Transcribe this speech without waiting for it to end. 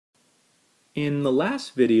In the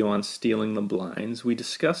last video on stealing the blinds, we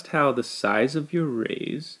discussed how the size of your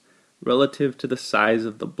raise relative to the size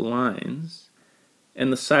of the blinds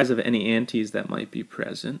and the size of any antes that might be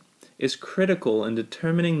present is critical in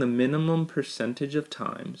determining the minimum percentage of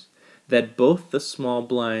times that both the small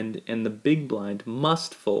blind and the big blind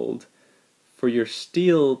must fold for your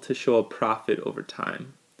steal to show a profit over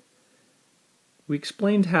time. We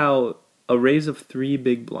explained how a raise of 3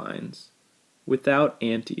 big blinds without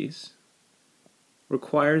antes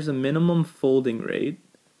requires a minimum folding rate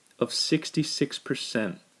of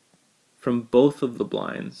 66% from both of the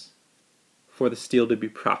blinds for the steal to be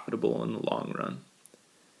profitable in the long run.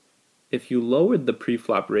 If you lowered the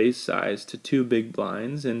preflop raise size to 2 big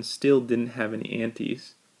blinds and still didn't have any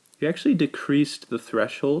antes, you actually decreased the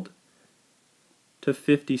threshold to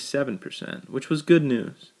 57%, which was good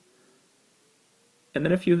news. And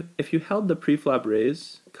then if you held the preflop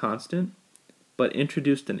raise constant but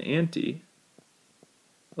introduced an ante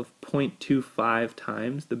of 0.25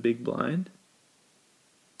 times the big blind,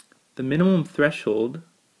 the minimum threshold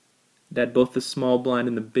that both the small blind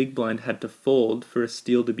and the big blind had to fold for a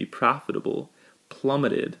steal to be profitable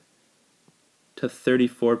plummeted to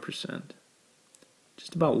 34%,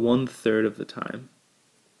 just about 1/3 of the time.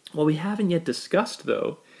 What we haven't yet discussed,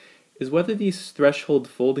 though, is whether these threshold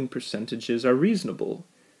folding percentages are reasonable.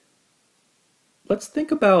 Let's think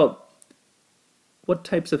about what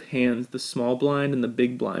types of hands the small blind and the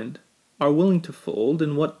big blind are willing to fold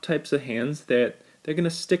and what types of hands that they're going to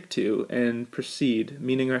stick to and proceed,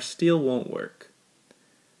 meaning our steal won't work.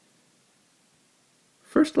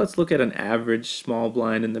 First, let's look at an average small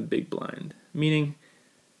blind and the big blind, meaning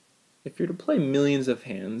if you're to play millions of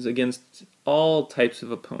hands against all types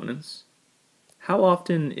of opponents, how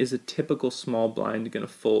often is a typical small blind going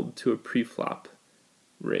to fold to a preflop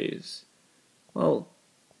raise? Well,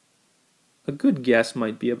 a good guess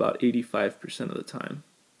might be about 85% of the time.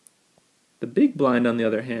 The big blind, on the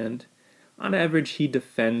other hand, on average he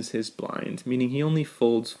defends his blind, meaning he only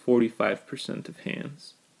folds 45% of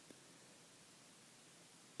hands.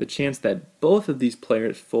 The chance that both of these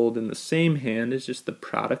players fold in the same hand is just the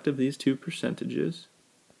product of these two percentages,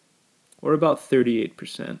 or about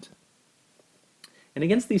 38%. And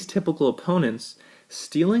against these typical opponents,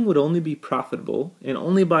 stealing would only be profitable, and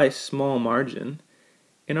only by a small margin,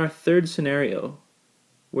 in our third scenario,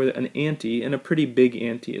 where an ante, and a pretty big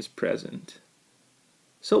ante, is present.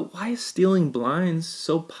 So why is stealing blinds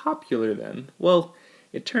so popular then? Well,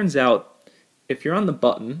 it turns out if you're on the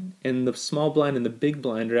button and the small blind and the big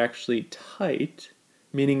blind are actually tight,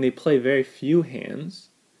 meaning they play very few hands,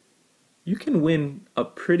 you can win a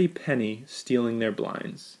pretty penny stealing their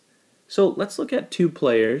blinds. So let's look at two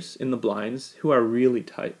players in the blinds who are really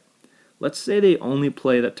tight. Let's say they only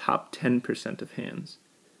play the top 10% of hands,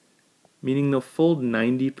 meaning they'll fold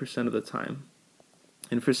 90% of the time.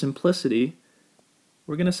 And for simplicity,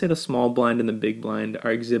 we're going to say the small blind and the big blind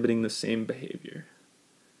are exhibiting the same behavior.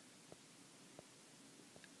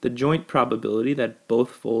 The joint probability that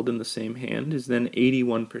both fold in the same hand is then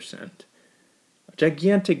 81%. A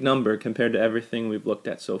gigantic number compared to everything we've looked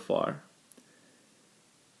at so far.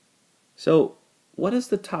 So, what does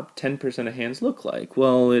the top 10% of hands look like?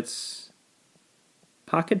 Well, it's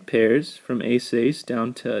pocket pairs from ace-ace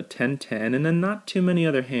down to 10-10, and then not too many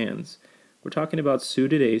other hands. We're talking about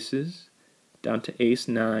suited aces down to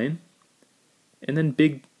ace-9, and then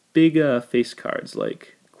big face cards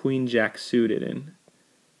like queen-jack suited and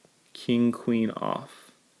king-queen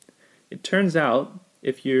off. It turns out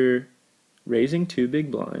if you're raising 2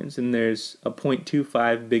 big blinds and there's a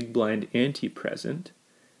 0.25 big blind ante present,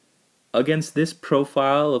 against this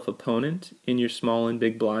profile of opponent in your small and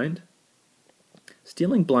big blind,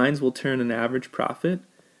 stealing blinds will turn an average profit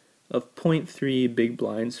of 0.3 big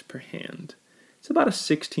blinds per hand. It's about a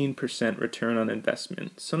 16% return on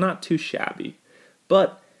investment, so not too shabby.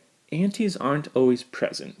 But antes aren't always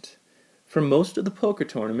present. For most of the poker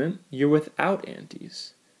tournament, you're without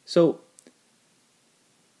antes. So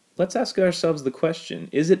let's ask ourselves the question,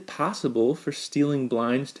 is it possible for stealing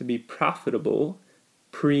blinds to be profitable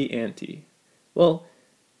pre-ante? Well,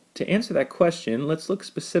 to answer that question, let's look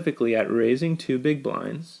specifically at raising 2 big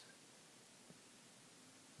blinds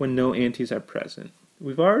when no antes are present.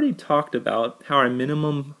 We've already talked about how our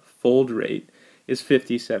minimum fold rate is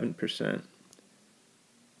 57%.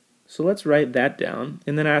 So let's write that down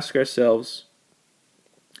and then ask ourselves,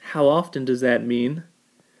 how often does that mean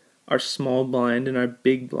our small blind and our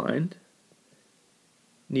big blind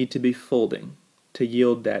need to be folding to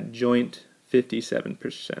yield that joint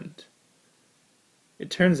 57%? It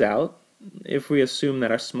turns out, if we assume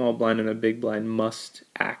that our small blind and our big blind must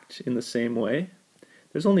act in the same way,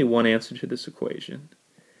 there's only one answer to this equation.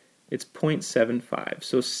 it's 0.75.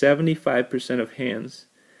 So 75% of hands,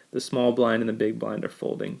 the small blind and the big blind are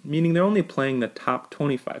folding, meaning they're only playing the top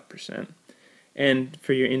 25%. And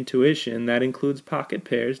for your intuition, that includes pocket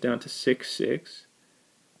pairs down to 6-6.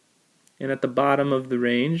 And at the bottom of the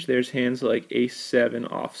range, there's hands like Ace-7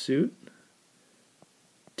 offsuit,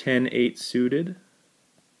 10-8 suited,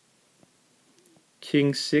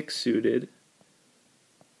 King-6 suited,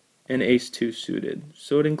 and Ace-2 suited.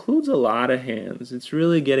 So it includes a lot of hands. It's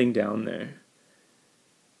really getting down there.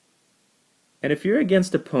 And if you're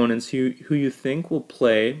against opponents who you think will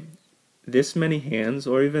play this many hands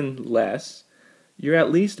or even less, you're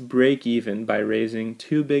at least break even by raising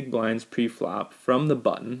 2 big blinds pre-flop from the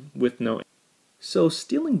button with no. So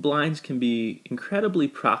stealing blinds can be incredibly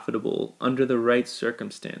profitable under the right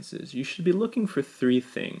circumstances. You should be looking for 3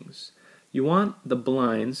 things. You want the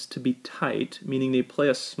blinds to be tight, meaning they play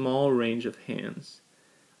a small range of hands.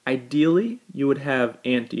 Ideally, you would have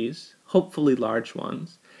antes, hopefully large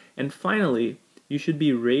ones. And finally, you should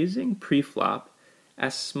be raising pre-flop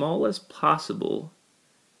as small as possible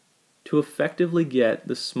to effectively get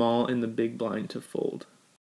the small and the big blind to fold.